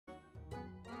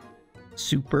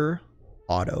Super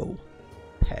auto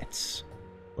pets.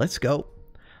 Let's go.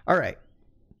 All right.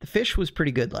 The fish was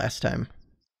pretty good last time.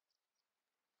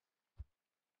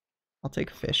 I'll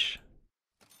take a fish.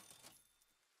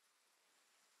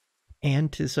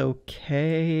 Ant is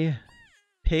okay.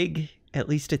 Pig, at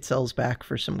least it sells back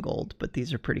for some gold, but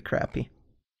these are pretty crappy.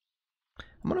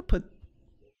 I'm gonna put...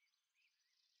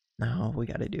 No, we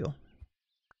gotta do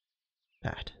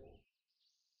that.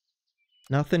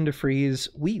 Nothing to freeze.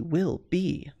 We will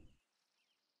be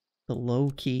the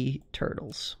low-key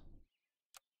turtles.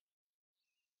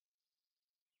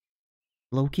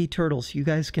 Low-key turtles, you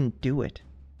guys can do it.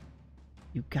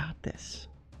 You got this.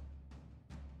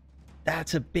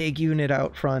 That's a big unit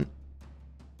out front.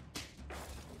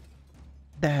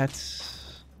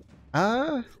 That's...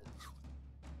 Never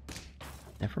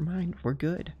mind, we're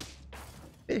good.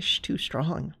 Fish, too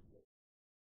strong.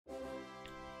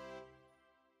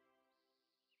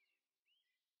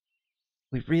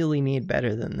 We really need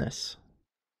better than this.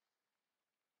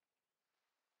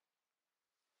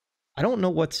 I don't know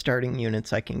what starting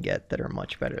units I can get that are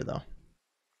much better, though.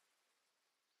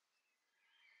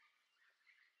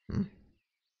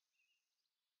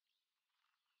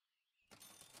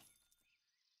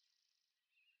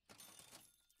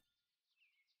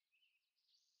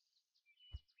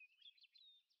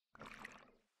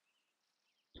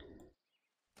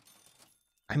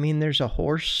 I mean, there's a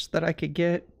horse that I could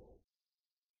get.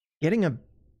 Getting a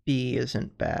bee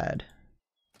isn't bad.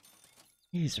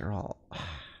 These are all...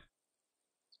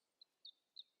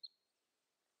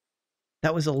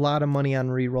 That was a lot of money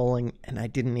on re-rolling, and I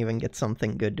didn't even get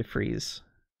something good to freeze.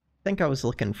 I think I was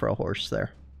looking for a horse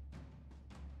there.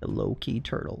 The low-key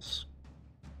turtles.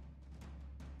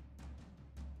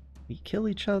 We kill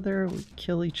each other, we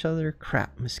kill each other.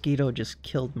 Crap, mosquito just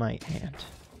killed my ant.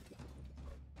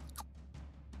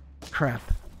 Crap.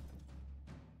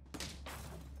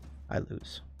 I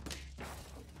lose.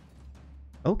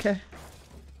 Okay.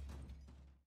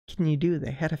 What can you do?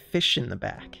 They had a fish in the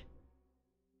back.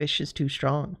 Fish is too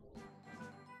strong.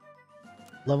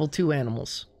 Level 2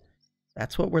 animals.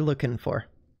 That's what we're looking for.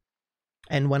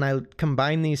 And when I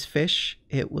combine these fish,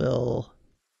 it will...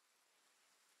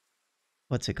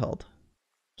 What's it called?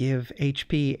 Give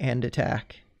HP and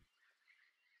attack.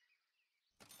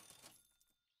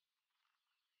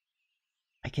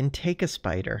 I can take a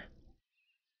spider.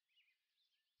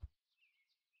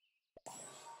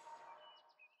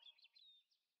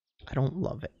 I don't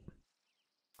love it.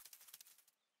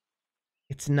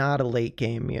 It's not a late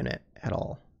game unit at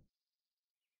all.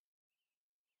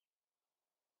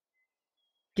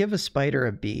 Give a spider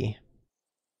a bee.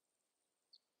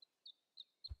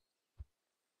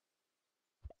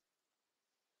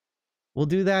 We'll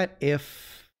do that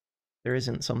if there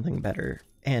isn't something better.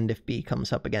 And if bee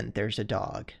comes up again, there's a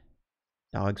dog.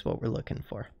 Dog's what we're looking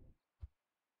for.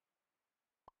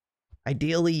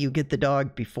 Ideally, you get the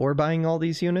dog before buying all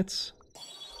these units.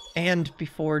 And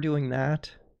before doing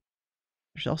that,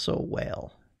 there's also a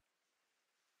whale.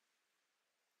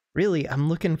 Really, I'm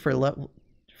looking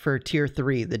for tier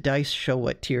 3. The dice show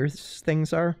what tiers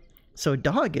things are. So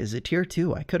dog is a tier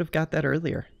 2. I could have got that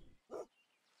earlier.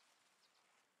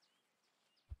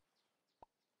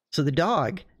 So the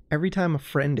dog, every time a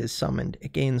friend is summoned,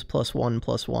 it gains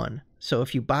 +1/+1. So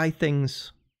if you buy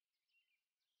things...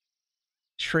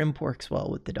 Shrimp works well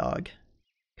with the dog.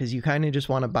 Because you kind of just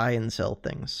want to buy and sell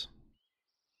things.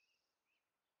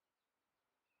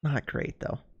 Not great,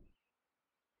 though.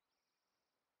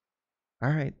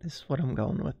 Alright, this is what I'm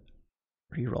going with.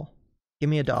 Reroll.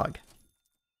 Give me a dog.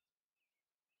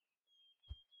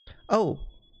 Oh!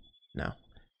 No. I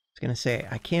was gonna say,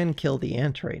 I can kill the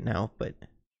ant right now, but...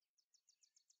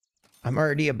 I'm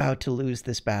already about to lose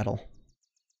this battle.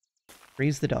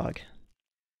 Freeze the dog.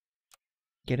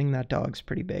 Getting that dog's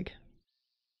pretty big.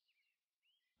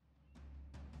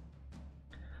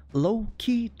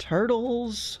 Low-key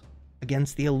turtles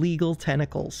against the illegal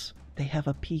tentacles. They have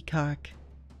a peacock.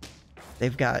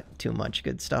 They've got too much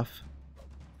good stuff.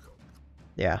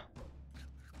 Yeah.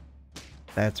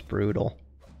 That's brutal.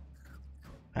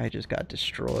 I just got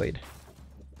destroyed.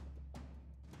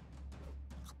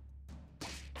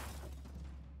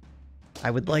 I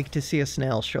would like to see a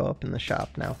snail show up in the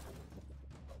shop now.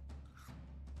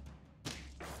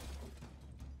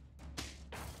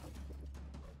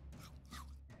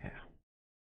 Yeah.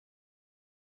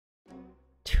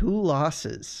 2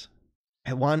 losses.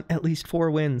 I want at least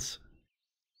 4 wins.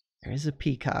 There is a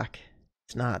peacock.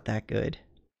 It's not that good.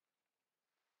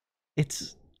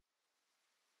 It's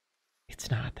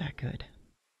not that good.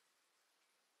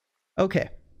 Okay.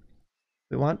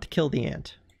 We want to kill the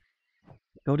ant.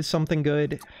 Go to something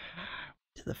good.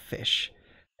 To the fish.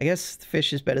 I guess the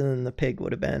fish is better than the pig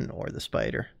would have been, or the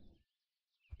spider.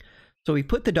 So we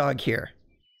put the dog here.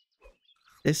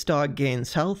 This dog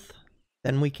gains health,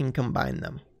 then we can combine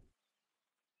them.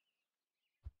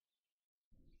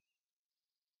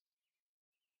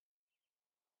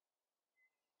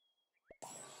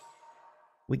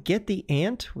 We get the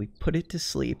ant, we put it to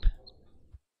sleep,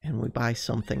 and we buy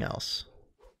something else.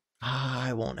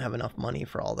 I won't have enough money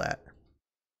for all that.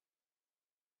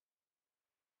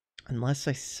 Unless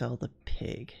I sell the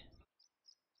pig.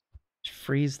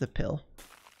 Freeze the pill.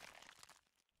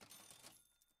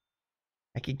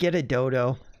 I could get a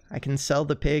dodo. I can sell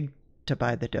the pig to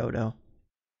buy the dodo.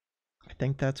 I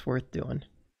think that's worth doing.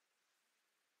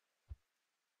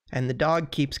 And the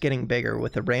dog keeps getting bigger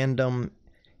with a random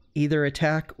either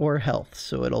attack or health.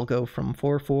 So it'll go from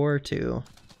 4-4 to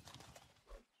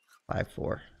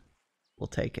 5-4. We'll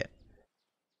take it.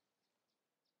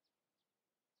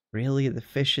 Really, the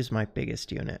fish is my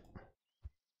biggest unit.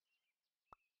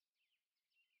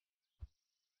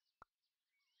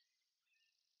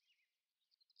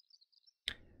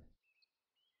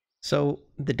 So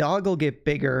the dog will get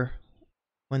bigger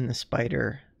when the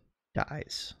spider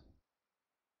dies.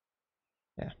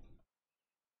 Yeah.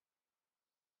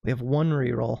 We have one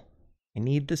reroll. I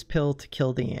need this pill to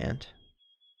kill the ant.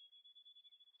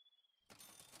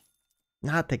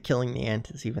 Not that killing the ant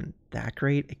is even that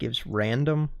great. It gives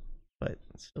random, but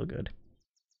it's still good.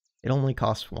 It only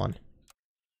costs 1.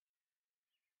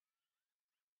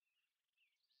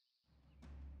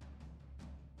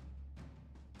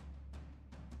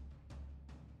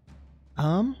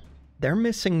 They're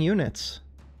missing units.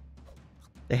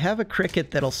 They have a cricket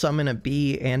that'll summon a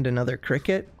bee and another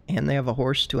cricket, and they have a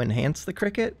horse to enhance the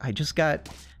cricket. I just got...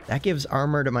 That gives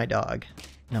armor to my dog.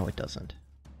 No, it doesn't.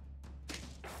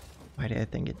 Why did I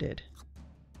think it did?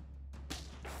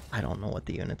 I don't know what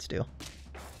the units do.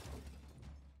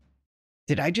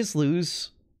 Did I just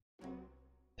lose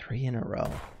 3 in a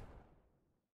row?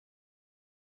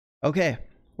 Okay,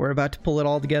 we're about to pull it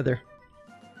all together.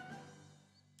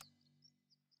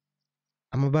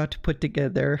 I'm about to put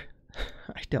together...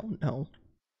 I don't know.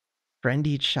 Friend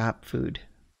eats shop food.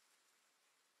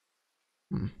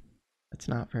 That's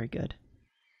not very good.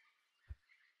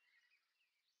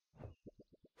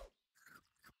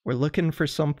 We're looking for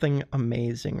something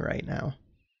amazing right now.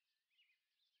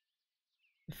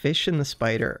 The fish and the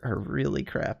spider are really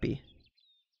crappy.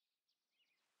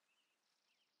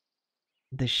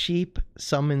 The sheep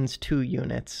summons 2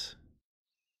 units.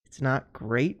 It's not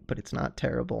great, but it's not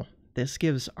terrible. This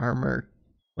gives armor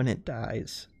when it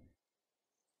dies.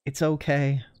 It's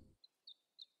okay.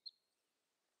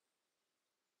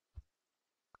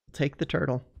 I'll take the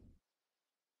turtle.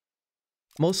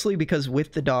 Mostly because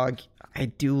with the dog, I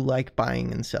do like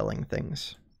buying and selling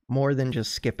things. More than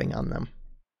just skipping on them.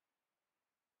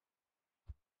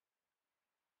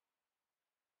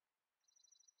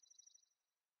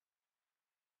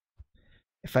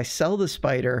 If I sell the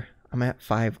spider, I'm at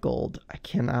 5 gold. I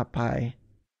cannot buy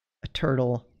a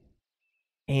turtle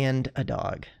and a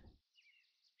dog.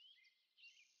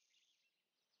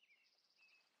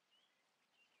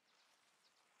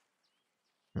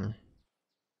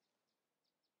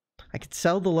 I could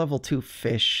sell the level 2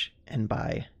 fish and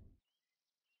buy. I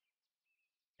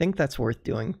think that's worth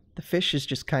doing. The fish is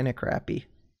just kind of crappy.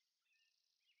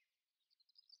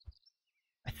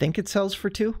 I think it sells for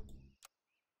 2.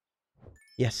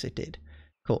 Yes, it did.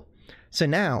 Cool. So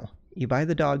now, you buy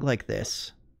the dog like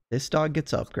this. This dog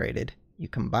gets upgraded. You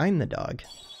combine the dog.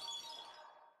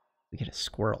 We get a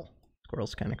squirrel.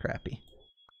 Squirrel's kind of crappy.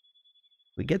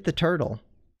 We get the turtle.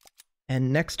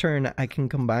 And next turn, I can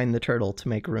combine the turtle to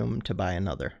make room to buy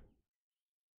another.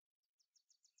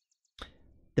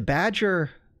 The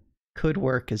badger could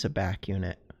work as a back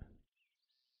unit.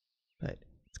 But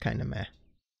it's kind of meh.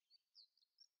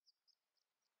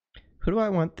 Who do I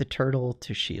want the turtle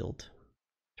to shield?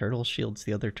 Turtle shields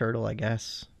the other turtle, I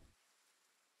guess.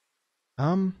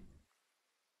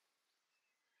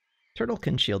 Turtle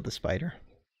can shield the spider.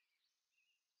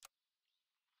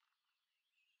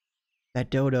 That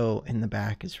dodo in the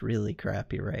back is really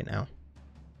crappy right now.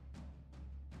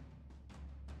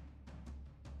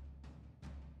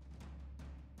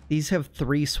 These have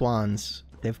 3 swans.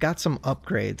 They've got some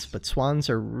upgrades, but swans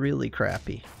are really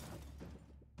crappy.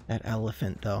 That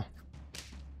elephant, though.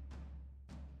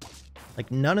 Like,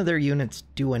 none of their units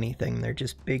do anything. They're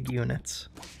just big units.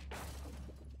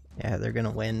 Yeah, they're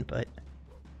gonna win, but...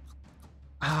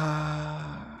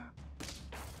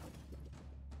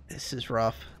 This is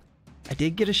rough. I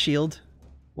did get a shield.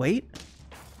 Wait.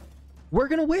 We're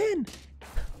gonna win!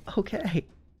 Okay.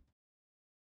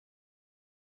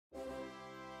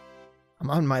 I'm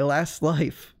on my last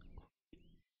life.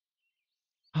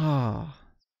 Ah, oh,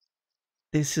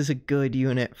 this is a good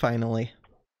unit, finally.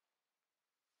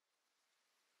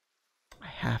 I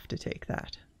have to take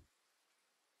that.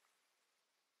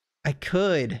 I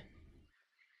could.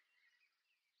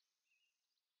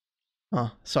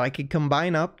 Oh, so I could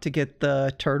combine up to get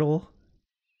the turtle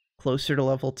closer to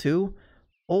level 2,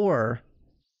 or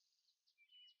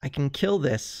I can kill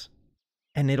this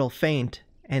and it'll faint,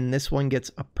 and this one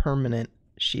gets a permanent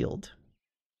shield.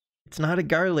 It's not a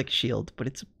garlic shield, but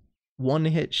it's a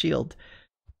one-hit shield.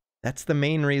 That's the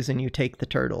main reason you take the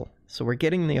turtle. So we're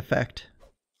getting the effect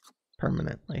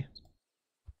permanently.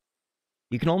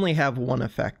 You can only have one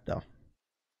effect, though.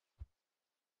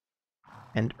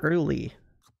 And early,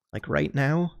 like right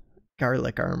now,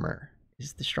 garlic armor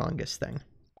is the strongest thing.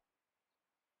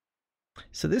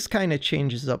 So this kind of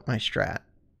changes up my strat.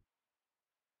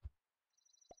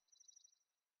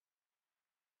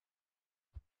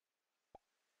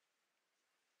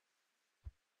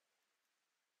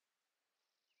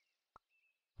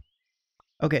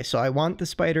 Okay, so I want the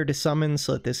spider to summon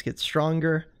so that this gets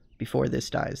stronger. Before this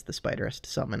dies, the spider has to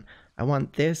summon. I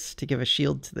want this to give a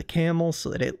shield to the camel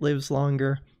so that it lives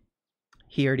longer.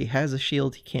 He already has a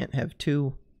shield, he can't have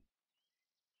 2.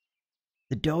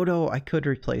 The dodo I could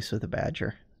replace with a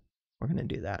badger. We're gonna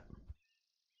do that.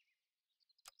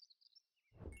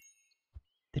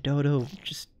 The dodo,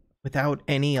 just without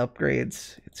any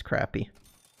upgrades, it's crappy.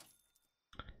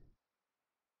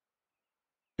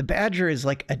 The badger is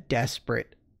like a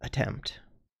desperate attempt.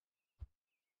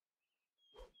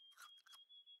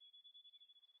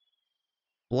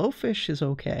 Blowfish is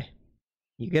okay.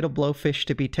 You get a blowfish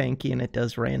to be tanky and it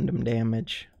does random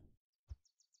damage.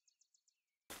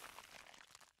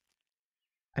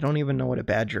 I don't even know what a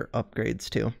badger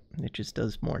upgrades to. It just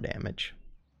does more damage.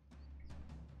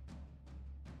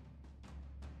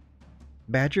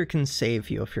 Badger can save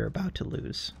you if you're about to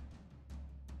lose.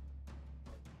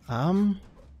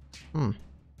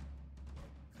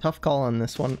 Tough call on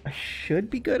this one. I should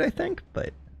be good, I think,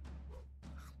 but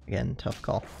again, tough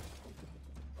call.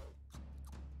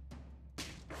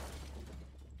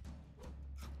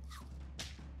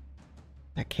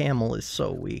 That camel is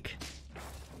so weak.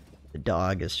 The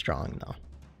dog is strong, though.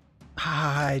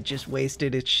 Ah, I just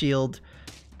wasted its shield.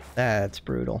 That's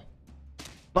brutal.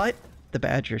 But the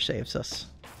badger saves us.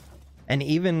 And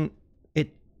even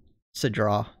it's a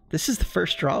draw. This is the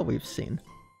first draw we've seen.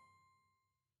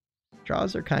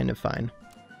 Draws are kind of fine.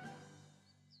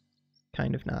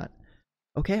 Kind of not.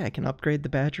 Okay, I can upgrade the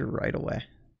badger right away.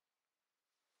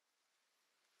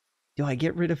 Do I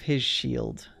get rid of his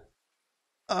shield?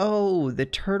 Oh, the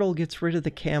turtle gets rid of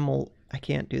the camel. I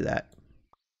can't do that.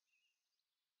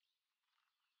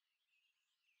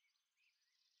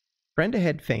 Friend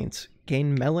ahead faints.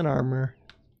 Gain melon armor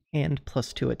and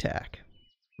 +2 attack.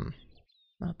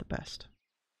 Not the best.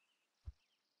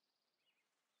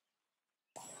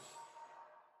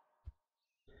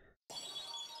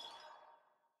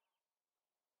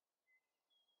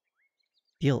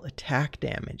 Deal attack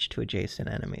damage to adjacent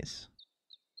enemies.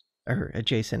 Or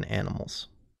adjacent animals.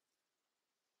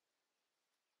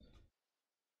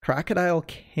 Crocodile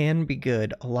can be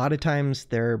good. A lot of times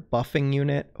their buffing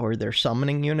unit or their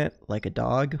summoning unit, like a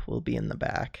dog, will be in the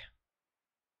back.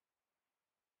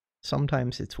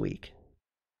 Sometimes it's weak.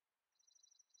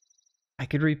 I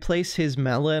could replace his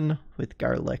melon with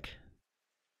garlic.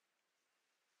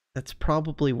 That's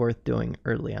probably worth doing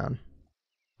early on.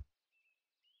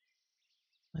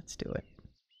 Let's do it.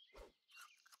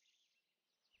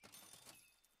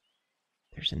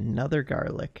 There's another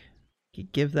garlic.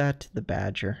 Could give that to the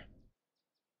badger.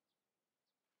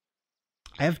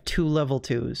 I have 2 level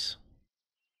 2s.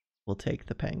 We'll take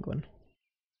the penguin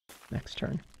next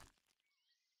turn.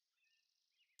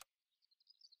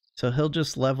 So he'll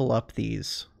just level up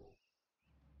these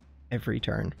every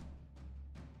turn.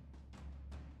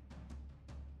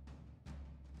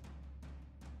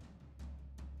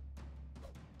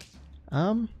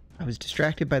 I was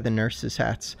distracted by the nurse's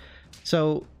hats.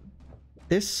 So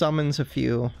this summons a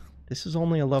few. This is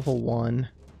only a level 1.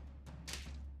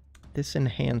 This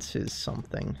enhances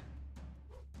something.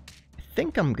 I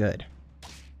think I'm good.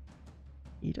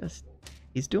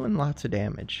 He's doing lots of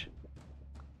damage.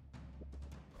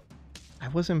 I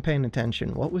wasn't paying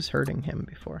attention. What was hurting him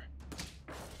before?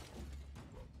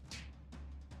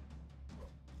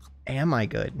 Am I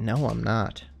good? No, I'm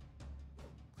not.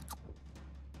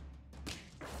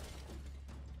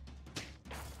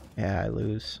 Yeah, I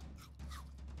lose.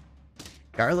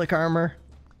 Garlic armor,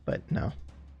 but no,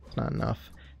 it's not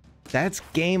enough. That's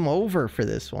game over for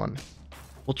this one.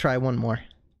 We'll try one more.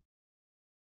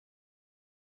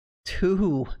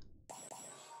 2.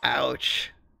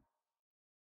 Ouch.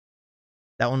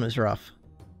 That one was rough.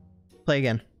 Play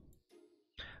again.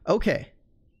 Okay.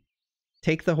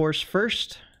 Take the horse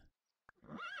first.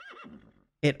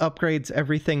 It upgrades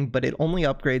everything, but it only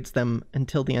upgrades them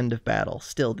until the end of battle.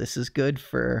 Still, this is good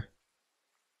for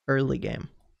early game.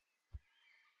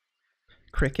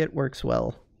 Cricket works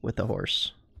well with a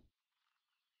horse.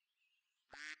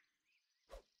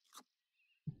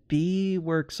 B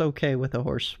works okay with a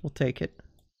horse. We'll take it.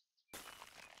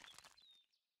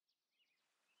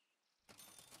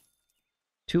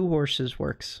 Two horses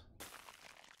works.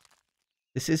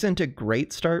 This isn't a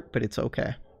great start, but it's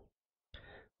okay.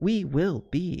 We will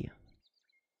be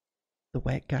the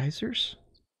wet geysers.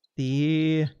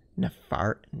 The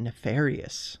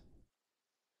nefarious.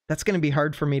 That's going to be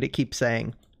hard for me to keep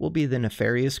saying. We'll be the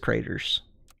nefarious craters.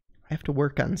 I have to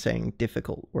work on saying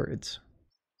difficult words.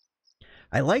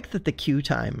 I like that the queue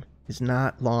time is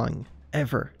not long,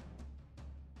 ever.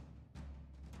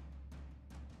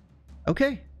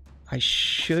 Okay, I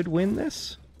should win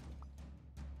this.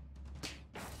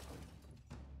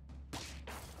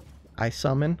 I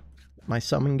summon. My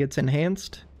summon gets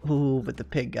enhanced. Ooh, but the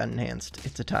pig got enhanced.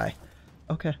 It's a tie.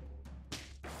 Okay.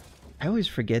 I always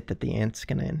forget that the ant's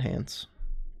gonna enhance.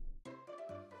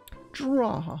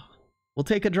 Draw. We'll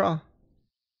take a draw.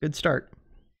 Good start.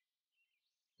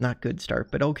 Not good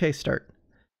start, but okay start.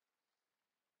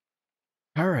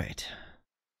 Alright.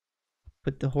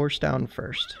 Put the horse down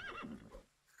first.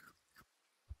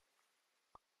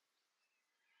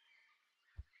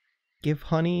 Give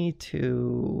honey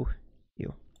to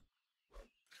you.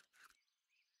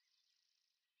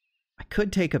 I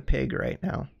could take a pig right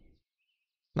now.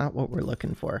 Not what we're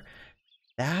looking for.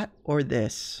 That or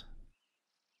this.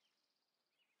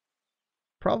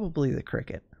 Probably the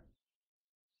cricket.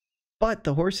 But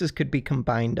the horses could be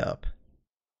combined up.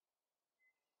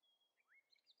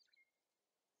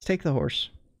 Let's take the horse.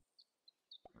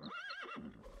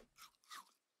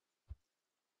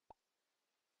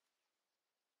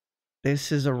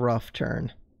 This is a rough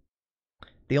turn.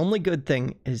 The only good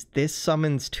thing is this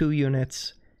summons 2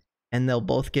 units, and they'll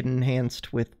both get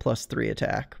enhanced with +3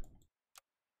 attack.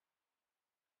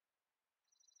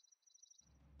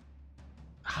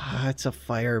 Ah, it's a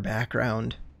fire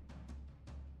background.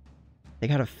 They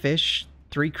got a fish,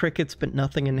 3 crickets, but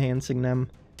nothing enhancing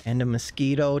them, and a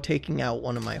mosquito taking out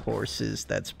one of my horses.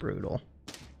 That's brutal.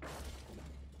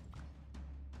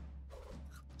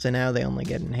 So now they only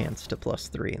get enhanced to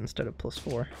 +3 instead of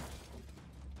 +4.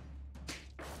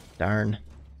 Darn.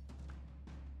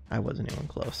 I wasn't even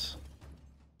close.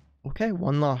 Okay,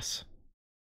 1 loss.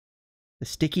 The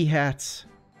sticky hats.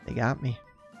 They got me.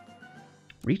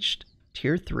 Reached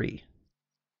tier 3.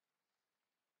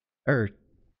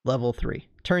 Level 3.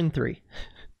 Turn 3.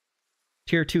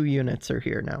 Tier 2 units are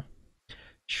here now.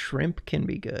 Shrimp can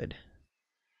be good.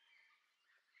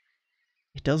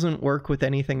 It doesn't work with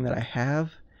anything that I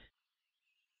have.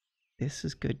 This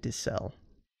is good to sell.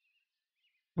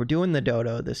 We're doing the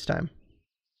dodo this time.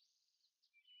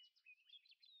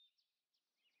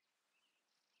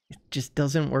 It just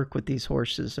doesn't work with these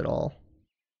horses at all.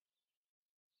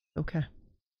 Okay.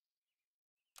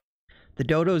 The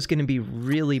dodo is going to be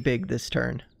really big this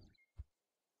turn.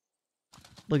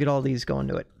 Look at all these going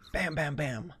to it. Bam, bam,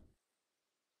 bam.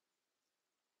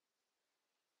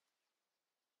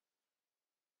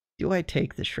 Do I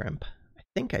take the shrimp? I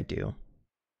think I do.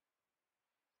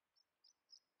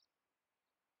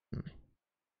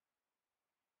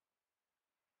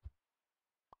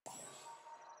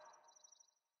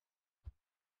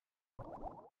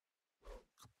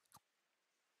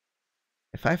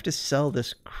 If I have to sell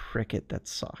this cricket, that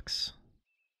sucks.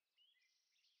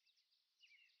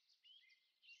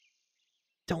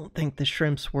 Don't think the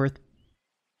shrimp's worth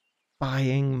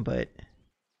buying, but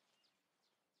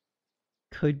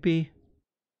could be.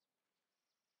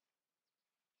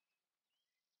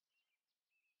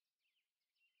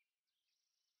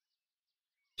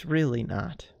 It's really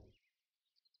not.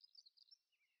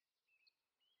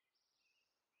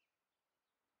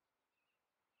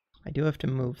 I do have to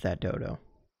move that dodo.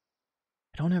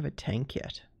 I don't have a tank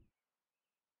yet.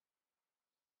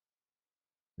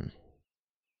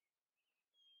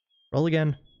 Roll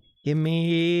again. Give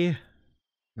me...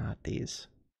 not these.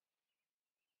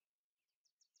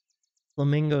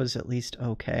 Flamingo's at least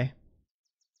okay.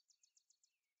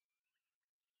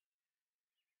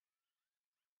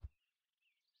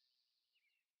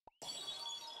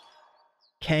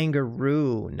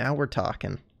 Kangaroo. Now we're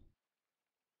talking.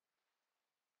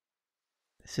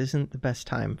 This isn't the best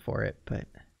time for it, but...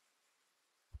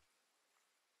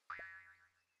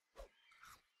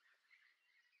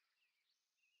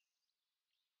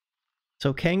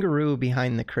 So kangaroo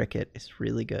behind the cricket is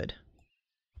really good.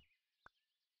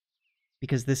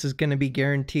 Because this is going to be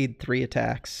guaranteed 3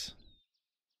 attacks.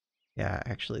 Yeah,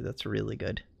 actually, that's really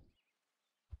good.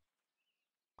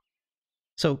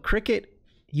 So cricket,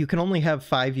 you can only have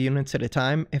 5 units at a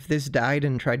time. If this died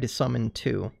and tried to summon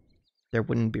 2, there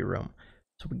wouldn't be room.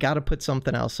 So we got to put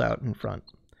something else out in front.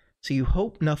 So you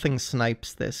hope nothing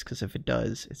snipes this, because if it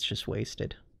does, it's just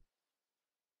wasted.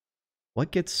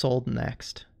 What gets sold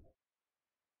next?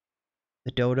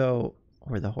 The dodo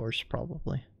or the horse,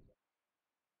 probably.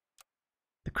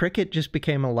 The cricket just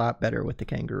became a lot better with the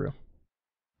kangaroo.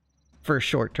 For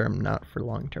short term, not for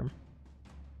long term.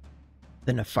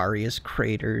 The nefarious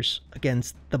craters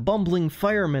against the bumbling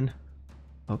firemen.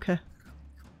 Okay.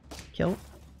 Kill.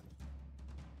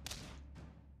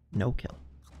 No kill.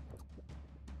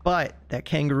 But that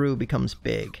kangaroo becomes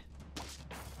big.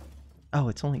 Oh,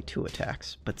 it's only 2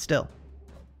 attacks, but still.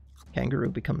 Kangaroo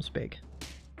becomes big.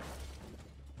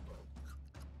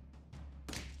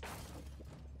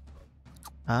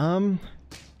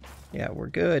 Yeah, we're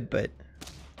good, but...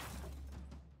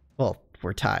 Well,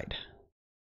 we're tied.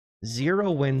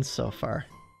 0 wins so far.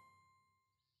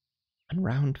 On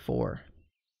round 4.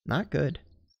 Not good.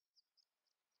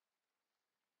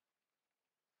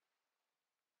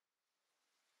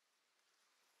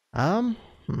 I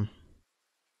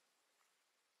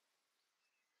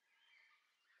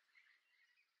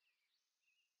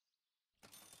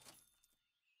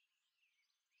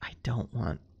don't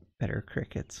want better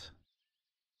crickets.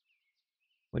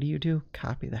 What do you do?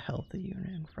 Copy the healthy unit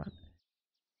in front.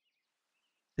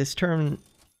 This turn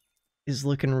is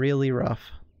looking really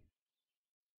rough.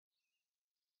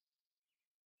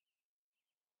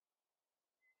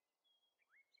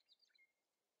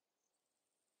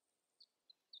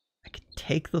 I could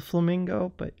take the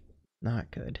flamingo, but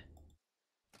not good.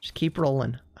 Just keep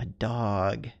rolling. A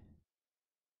dog.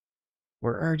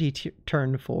 We're already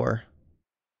turn 4.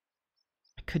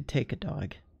 I could take a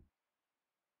dog.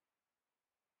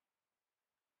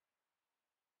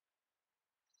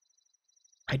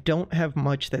 I don't have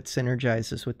much that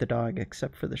synergizes with the dog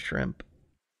except for the shrimp.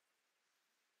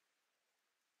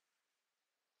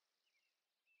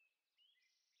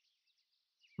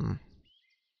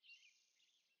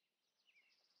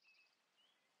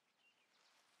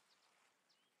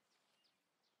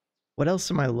 What else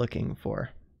am I looking for?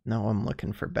 No, I'm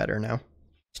looking for better now.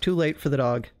 It's too late for the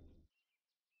dog.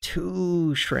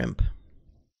 2 shrimp.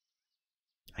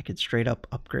 I could straight up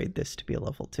upgrade this to be a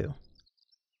level 2.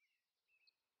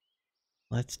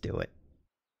 Let's do it.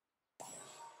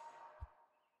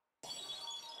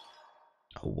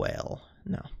 A whale.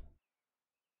 No.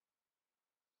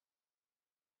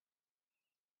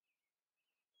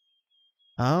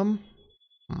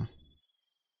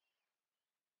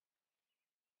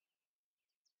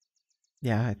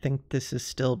 Yeah, I think this is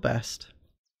still best.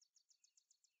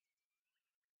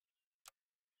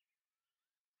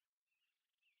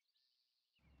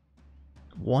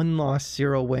 One loss,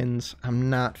 0 wins.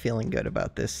 I'm not feeling good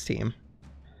about this team.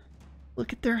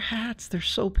 Look at their hats. They're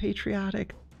so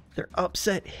patriotic. They're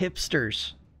upset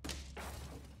hipsters.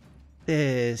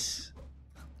 This.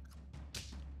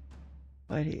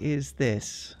 What is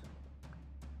this?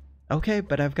 Okay,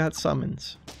 but I've got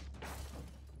summons.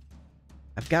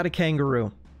 I've got a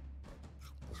kangaroo.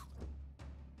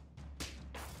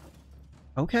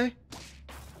 Okay.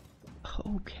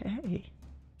 Okay.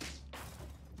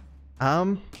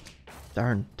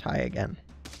 Darn, tie again.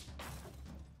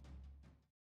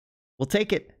 We'll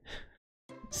take it.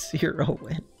 0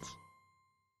 wins.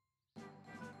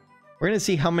 We're gonna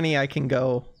see how many I can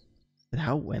go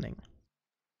without winning.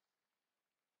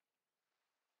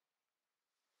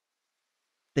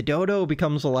 The dodo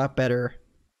becomes a lot better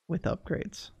with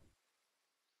upgrades.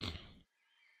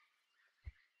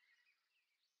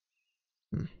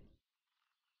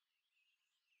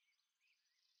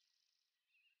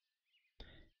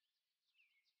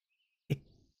 It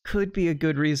could be a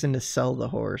good reason to sell the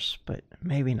horse, but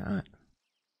maybe not.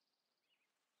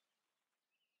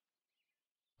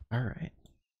 All right.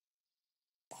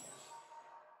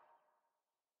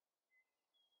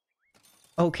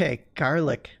 Okay,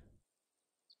 garlic.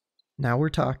 Now we're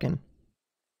talking.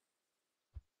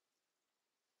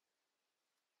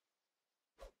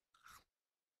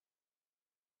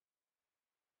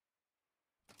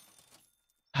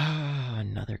 Ah,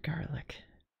 another garlic.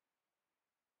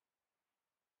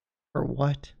 For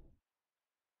what?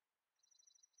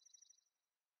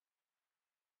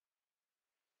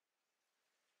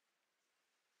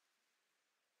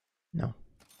 No.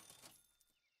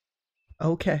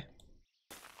 Okay.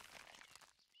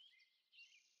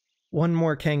 One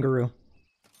more kangaroo.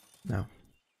 No.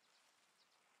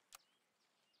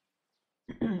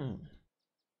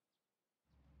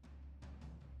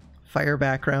 Fire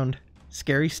background.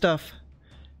 Scary stuff.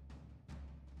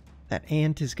 That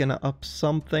ant is gonna up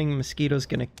something. Mosquito's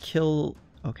gonna kill...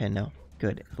 Okay, no.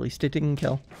 Good. At least it didn't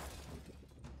kill.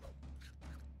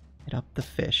 Hit up the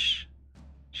fish.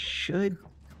 Should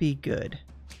be good.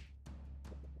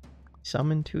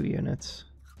 Summon 2 units.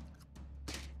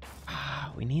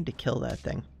 Ah, we need to kill that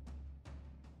thing.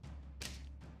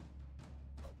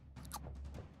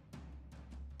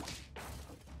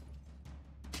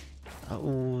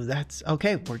 Oh, that's...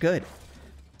 Okay, we're good.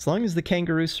 As long as the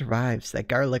kangaroo survives, that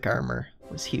garlic armor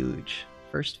was huge.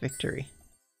 First victory.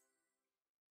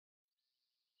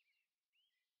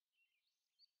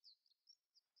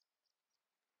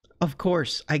 Of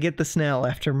course, I get the snail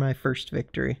after my first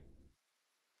victory.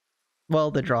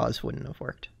 Well, the draws wouldn't have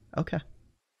worked. Okay.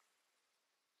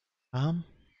 Yeah.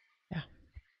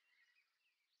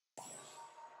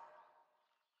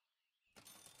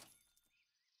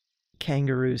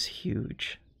 Kangaroo's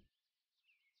huge.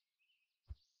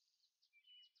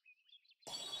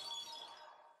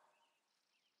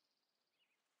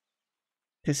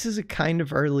 This is a kind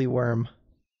of early worm.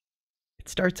 It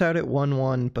starts out at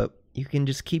 1-1, but you can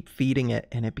just keep feeding it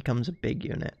and it becomes a big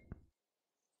unit.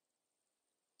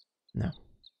 No.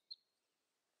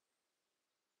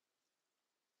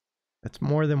 That's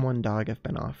more than 1 dog I've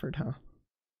been offered, huh?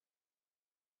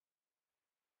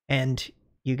 And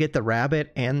you get the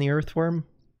rabbit and the earthworm.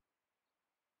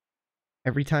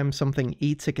 Every time something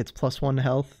eats, it gets +1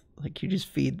 health. Like, you just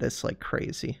feed this like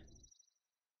crazy.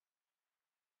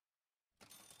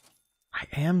 I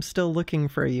am still looking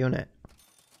for a unit.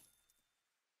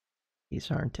 These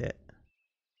aren't it.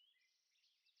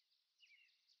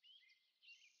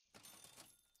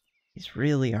 These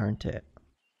really aren't it.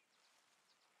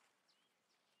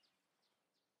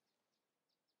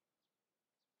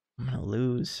 I'm gonna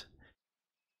lose.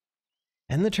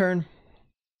 End the turn.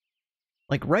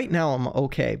 Like, right now I'm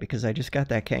okay because I just got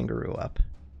that kangaroo up.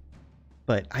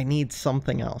 But I need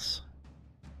something else.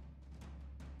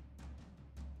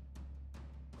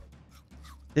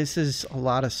 This is a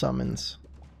lot of summons.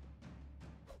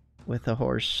 With a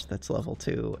horse that's level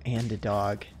 2 and a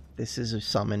dog. This is a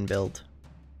summon build.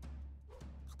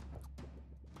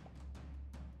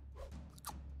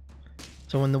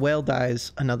 So when the whale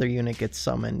dies, another unit gets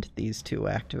summoned. These 2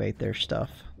 activate their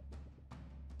stuff.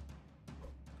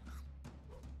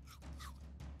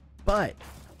 But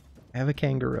I have a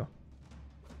kangaroo.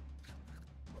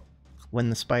 When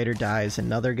the spider dies,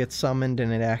 another gets summoned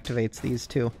and it activates these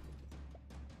 2.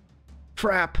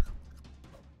 Crap!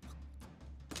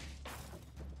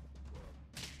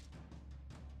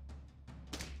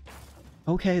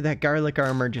 Okay, that garlic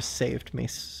armor just saved me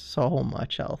so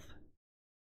much health.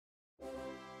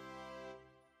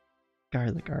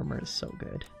 Garlic armor is so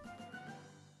good.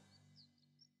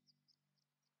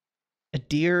 A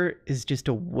deer is just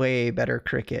a way better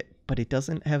cricket, but it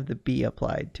doesn't have the bee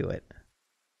applied to it.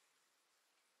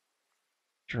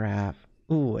 Giraffe.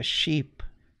 Ooh, a sheep.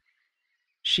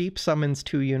 Sheep summons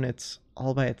 2 units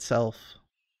all by itself.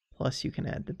 Plus you can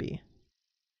add the bee.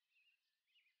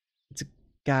 It's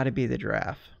gotta be the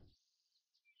giraffe.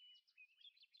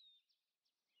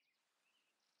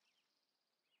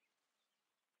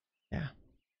 Yeah,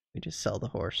 we just sell the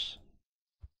horse.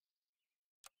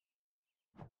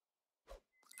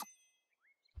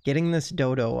 Getting this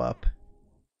dodo up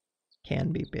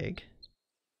can be big.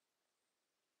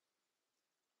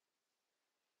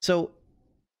 So,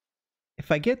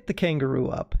 if I get the kangaroo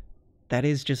up, that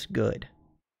is just good.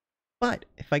 But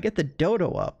if I get the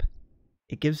dodo up,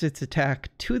 it gives its attack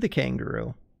to the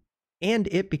kangaroo, and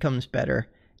it becomes better,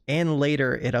 and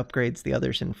later it upgrades the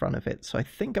others in front of it. So I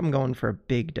think I'm going for a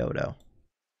big dodo.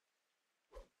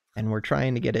 And we're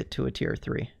trying to get it to a tier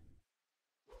 3.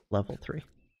 Level 3.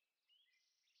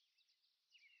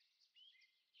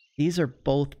 These are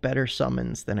both better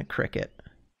summons than a cricket.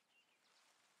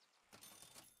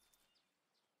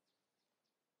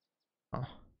 Oh.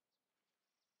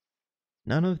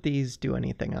 None of these do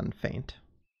anything on faint.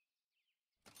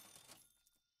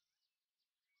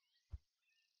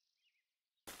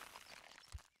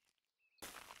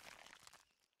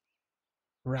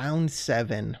 Round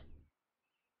 7.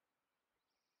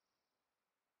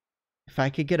 If I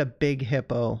could get a big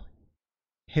hippo,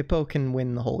 hippo can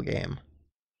win the whole game.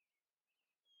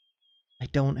 I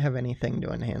don't have anything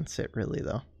to enhance it really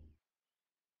though.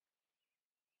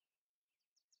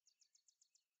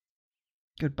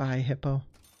 Goodbye, hippo.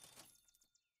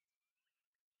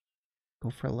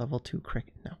 Go for a level 2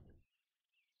 cricket. No.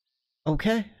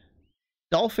 Okay.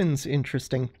 Dolphin's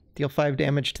interesting. Deal 5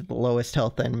 damage to the lowest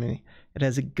health enemy. It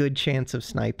has a good chance of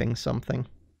sniping something.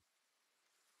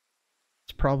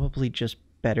 It's probably just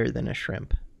better than a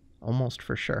shrimp. almost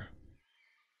for sure.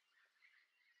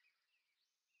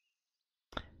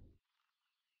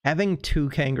 Having 2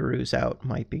 kangaroos out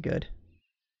might be good.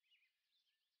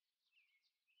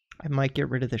 I might get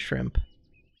rid of the shrimp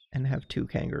and have 2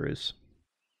 kangaroos.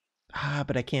 Ah,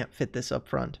 but I can't fit this up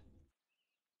front.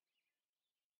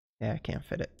 Yeah, I can't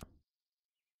fit it.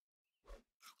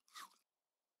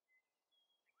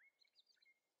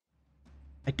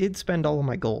 I did spend all of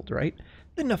my gold, right?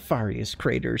 The nefarious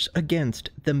craters against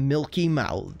the milky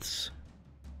mouths.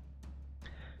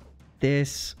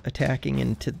 This attacking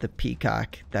into the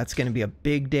peacock. That's going to be a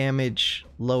big damage,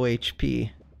 low HP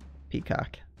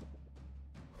peacock.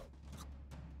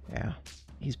 Yeah,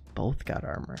 he's both got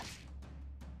armor.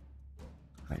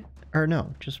 Right. Or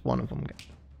no, just one of them.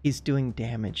 He's doing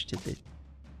damage to the...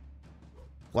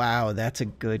 Wow, that's a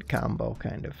good combo,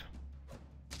 kind of.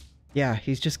 Yeah,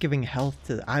 he's just giving health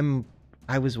to...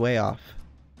 I was way off.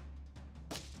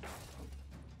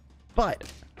 But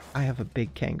I have a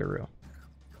big kangaroo.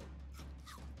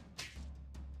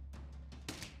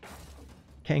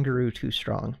 Kangaroo too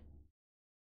strong.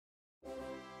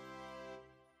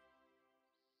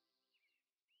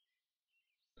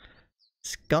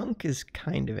 Skunk is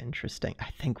kind of interesting. I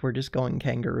think we're just going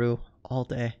kangaroo all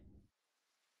day.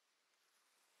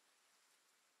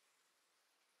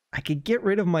 I could get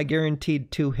rid of my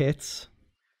guaranteed 2 hits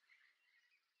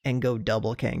and go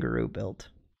double kangaroo build.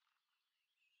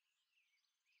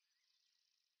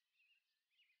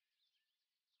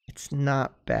 It's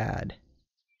not bad.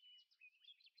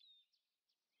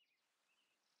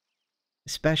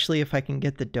 Especially if I can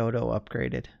get the dodo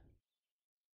upgraded.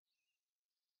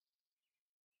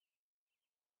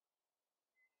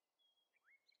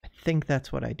 I think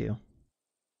that's what I do.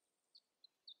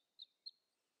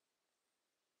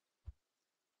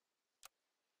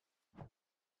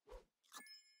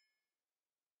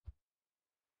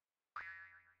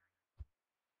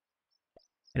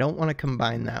 I don't want to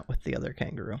combine that with the other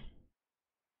kangaroo.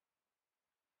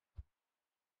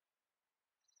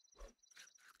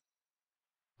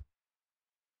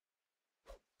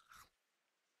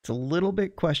 It's a little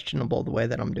bit questionable the way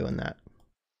that I'm doing that.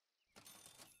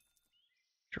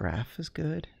 Giraffe is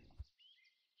good.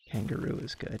 Kangaroo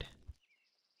is good.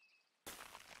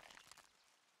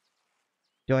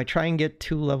 Do I try and get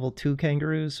 2 level 2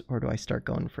 kangaroos, or do I start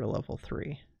going for level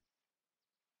 3?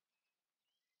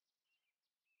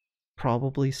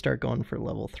 Probably start going for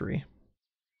level 3.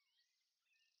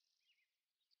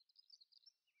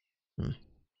 Yeah,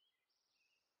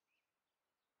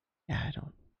 I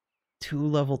don't... 2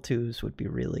 level 2s would be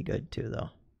really good too,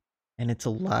 though. And it's a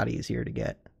lot easier to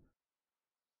get.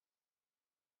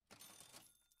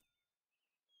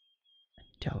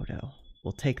 Dodo.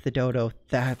 We'll take the dodo.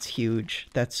 That's huge.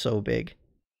 That's so big.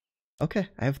 Okay,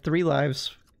 I have 3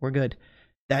 lives. We're good.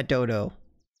 That dodo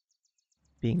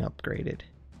being upgraded.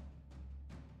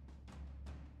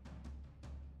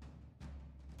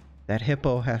 That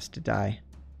hippo has to die.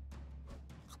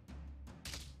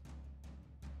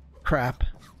 Crap.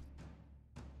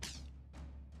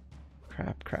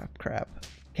 Crap, crap, crap.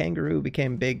 Kangaroo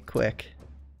became big quick.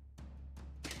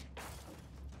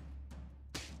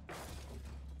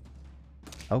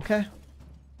 Okay.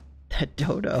 That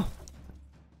dodo.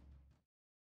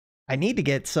 I need to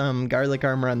get some garlic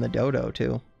armor on the dodo,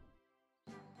 too.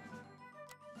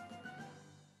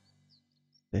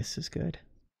 This is good.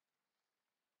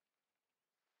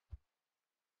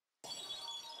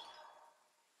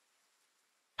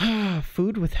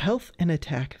 Food with health and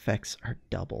attack effects are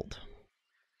doubled.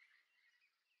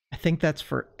 I think that's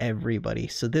for everybody,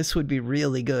 so this would be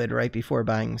really good right before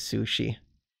buying sushi.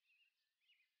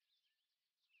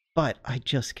 But I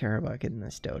just care about getting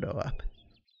this dodo up.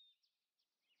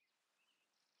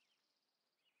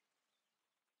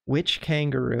 Which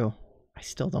kangaroo? I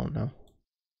still don't know.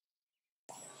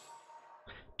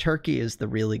 Turkey is the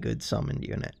really good summoned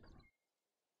unit.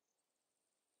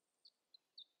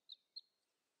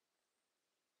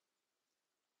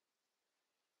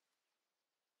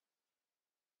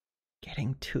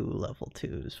 Getting 2 level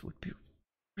 2s would be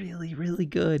really, really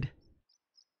good.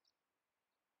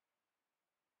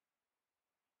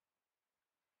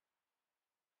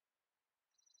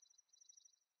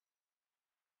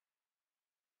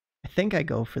 I think I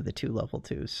go for the 2 level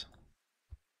 2s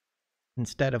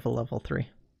instead of a level 3.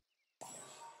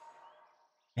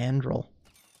 And roll.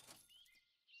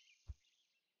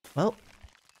 Well,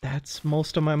 that's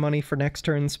most of my money for next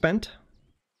turn spent.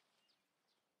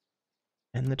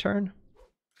 End the turn.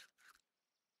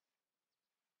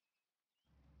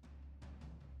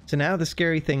 So now the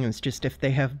scary thing is just if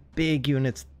they have big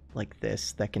units like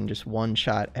this that can just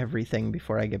one-shot everything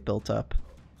before I get built up.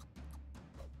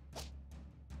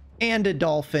 And a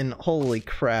dolphin. Holy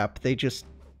crap. They just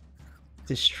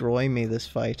destroy me this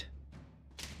fight.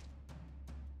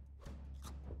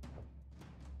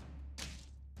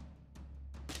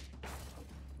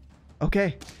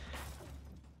 Okay.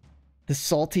 The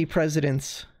salty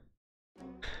presidents.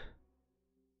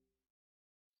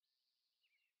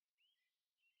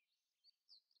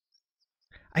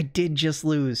 I did just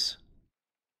lose.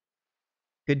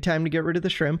 Good time to get rid of the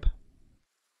shrimp.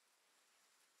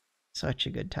 Such a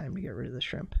good time to get rid of the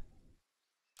shrimp.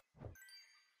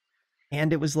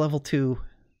 And it was level 2.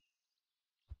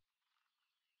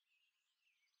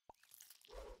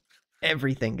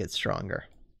 Everything gets stronger.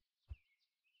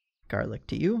 Garlic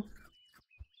to you.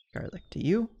 Garlic to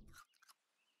you.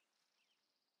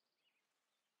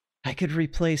 I could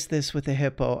replace this with a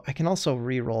hippo. I can also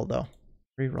reroll though.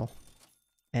 Reroll.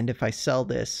 And if I sell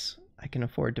this, I can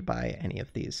afford to buy any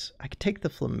of these. I could take the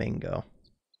flamingo.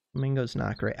 Flamingo's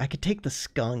not great. I could take the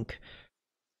skunk.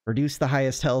 Reduce the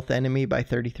highest health enemy by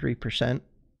 33%.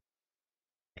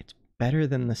 It's better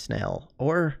than the snail.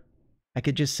 Or I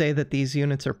could just say that these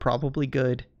units are probably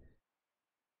good.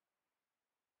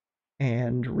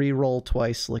 And re-roll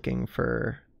twice looking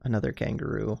for another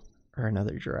kangaroo or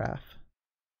another giraffe.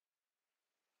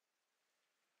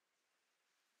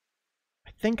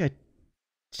 I think I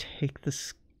take the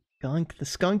skunk. The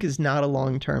skunk is not a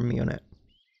long-term unit.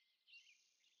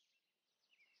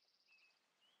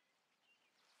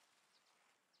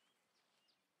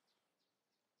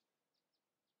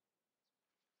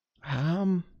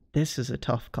 This is a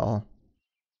tough call.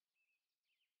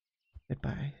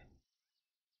 Goodbye.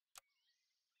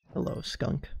 Hello,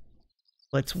 skunk.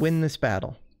 Let's win this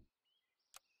battle.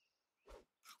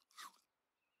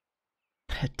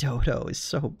 That dodo is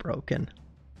so broken.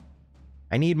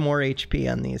 I need more HP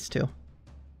on these two.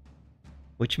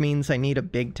 Which means I need a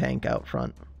big tank out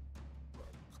front.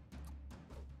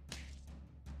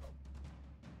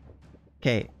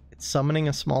 Okay, it's summoning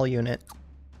a small unit.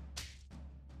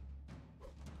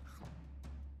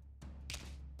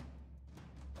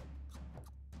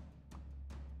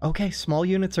 Okay, small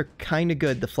units are kind of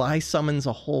good. The fly summons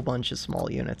a whole bunch of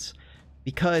small units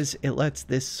because it lets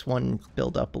this one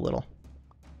build up a little.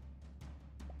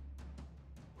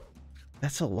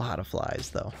 That's a lot of flies,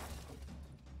 though.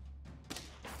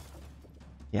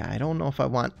 Yeah, I don't know if I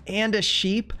want... And a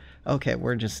sheep? Okay,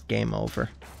 we're just game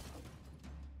over.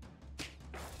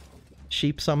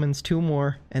 Sheep summons 2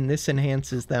 more, and this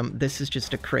enhances them. This is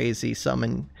just a crazy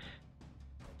summon.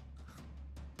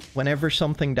 Whenever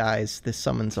something dies, this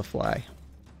summons a fly.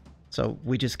 So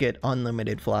we just get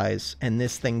unlimited flies, and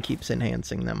this thing keeps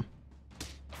enhancing them.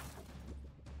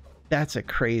 That's a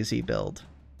crazy build.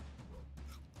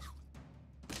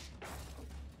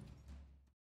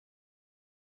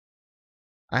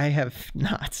 I have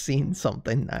not seen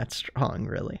something that strong,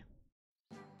 really.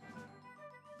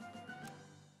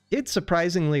 Did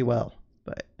surprisingly well,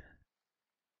 but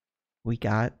we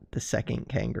got the second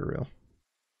kangaroo.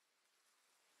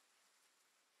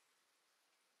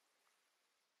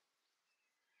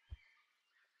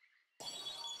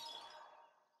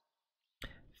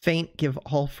 Faint, give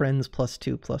all friends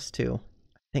 +2/+2. I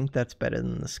think that's better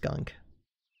than the skunk.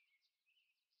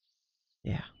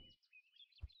 Yeah.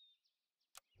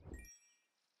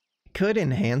 Could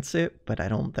enhance it, but I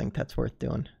don't think that's worth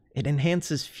doing. It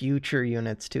enhances future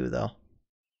units too, though.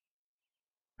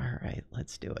 Alright,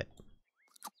 let's do it.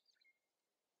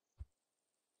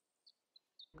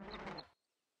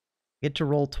 Get to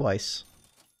roll twice.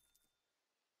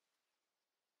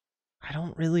 I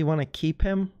don't really want to keep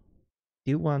him.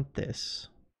 Do want this.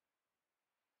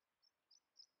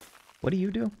 What do you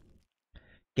do?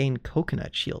 Gain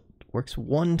coconut shield. Works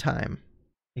 1 time.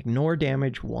 Ignore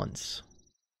damage once.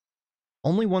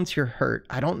 Only once you're hurt.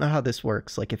 I don't know how this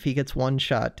works. Like, if he gets 1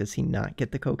 shot, does he not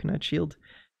get the coconut shield?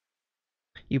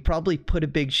 You probably put a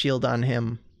big shield on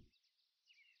him.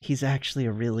 He's actually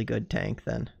a really good tank,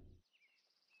 then.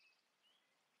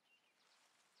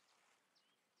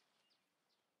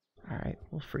 Alright,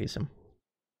 we'll freeze him.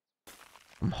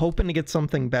 I'm hoping to get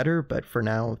something better, but for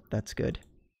now, that's good.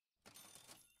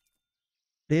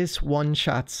 This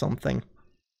one-shots something.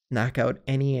 Knock out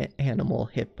any animal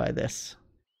hit by this.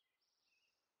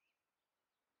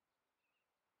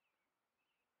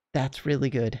 That's really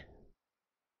good.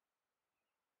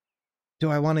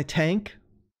 Do I want to tank?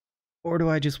 Or do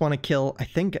I just want to kill? I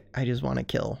think I just want to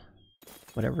kill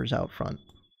whatever's out front.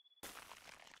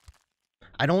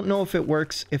 I don't know if it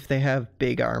works if they have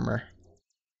big armor.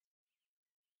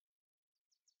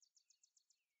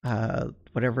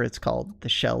 Whatever it's called, the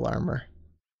shell armor.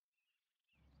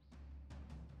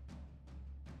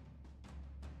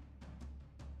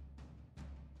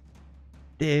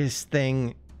 This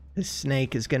thing, this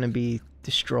snake is gonna be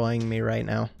destroying me right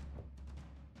now.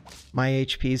 My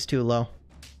HP is too low.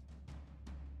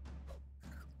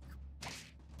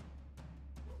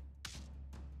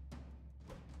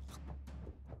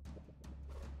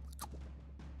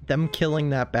 Them killing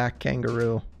that back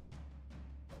kangaroo.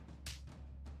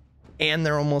 And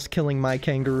they're almost killing my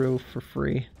kangaroo for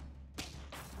free.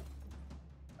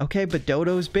 Okay, but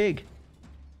Dodo's big.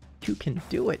 You can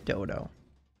do it, Dodo.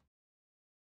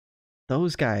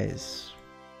 Those guys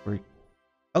were...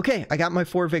 Okay, I got my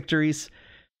 4 victories.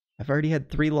 I've already had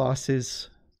 3 losses.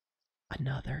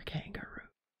 Another kangaroo.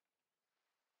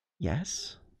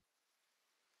 Yes?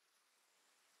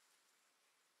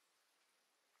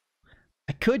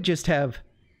 I could just have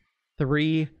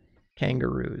 3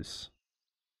 kangaroos.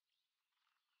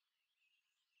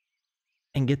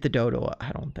 And get the Dodo.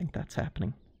 I don't think that's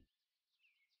happening.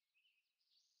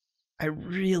 I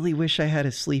really wish I had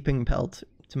a sleeping pelt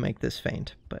to make this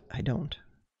feint, but I don't.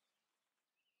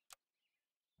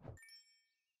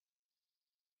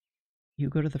 You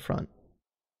go to the front.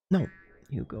 No,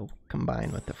 you go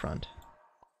combine with the front.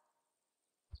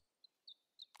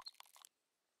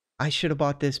 I should have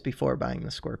bought this before buying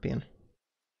the scorpion.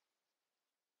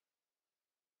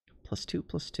 +2,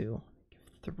 +2.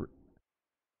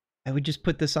 I would just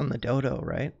put this on the Dodo,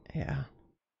 right? Yeah.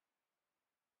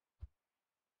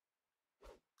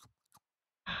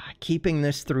 Keeping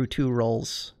this through 2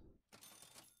 rolls.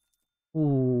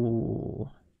 Ooh.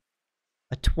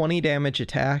 A 20 damage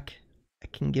attack. I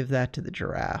can give that to the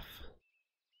giraffe.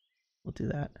 We'll do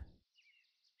that.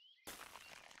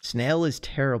 Snail is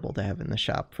terrible to have in the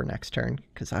shop for next turn,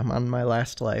 because I'm on my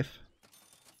last life.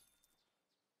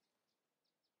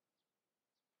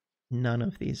 None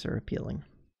of these are appealing.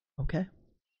 Okay.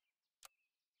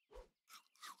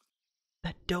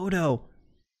 That Dodo!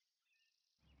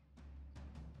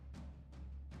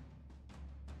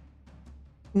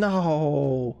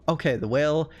 No! Okay, the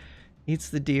whale eats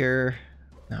the deer.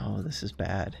 No, this is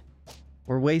bad.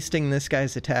 We're wasting this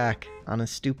guy's attack on a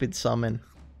stupid summon.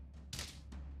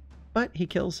 But he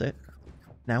kills it.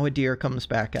 Now a deer comes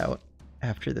back out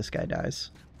after this guy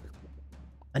dies.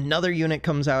 Another unit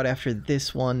comes out after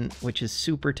this one, which is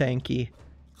super tanky.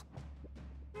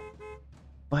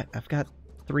 But I've got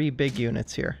 3 big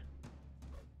units here.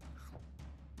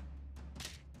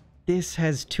 This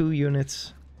has 2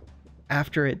 units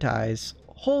after it dies.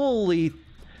 Holy...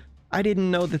 I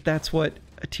didn't know that that's what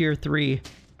a tier 3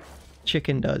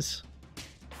 chicken does.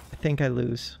 I think I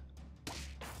lose.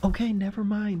 Okay, never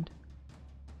mind.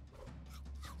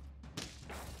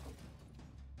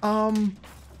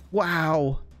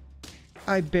 Wow.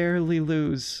 I barely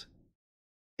lose.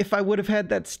 If I would have had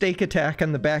that stake attack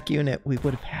on the back unit, we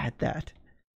would have had that.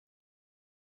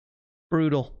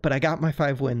 Brutal, but I got my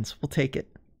 5 wins. We'll take it.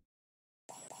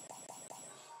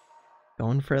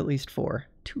 Going for at least 4.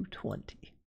 220.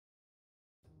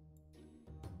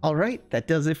 Alright, that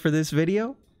does it for this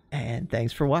video, and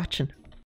thanks for watching.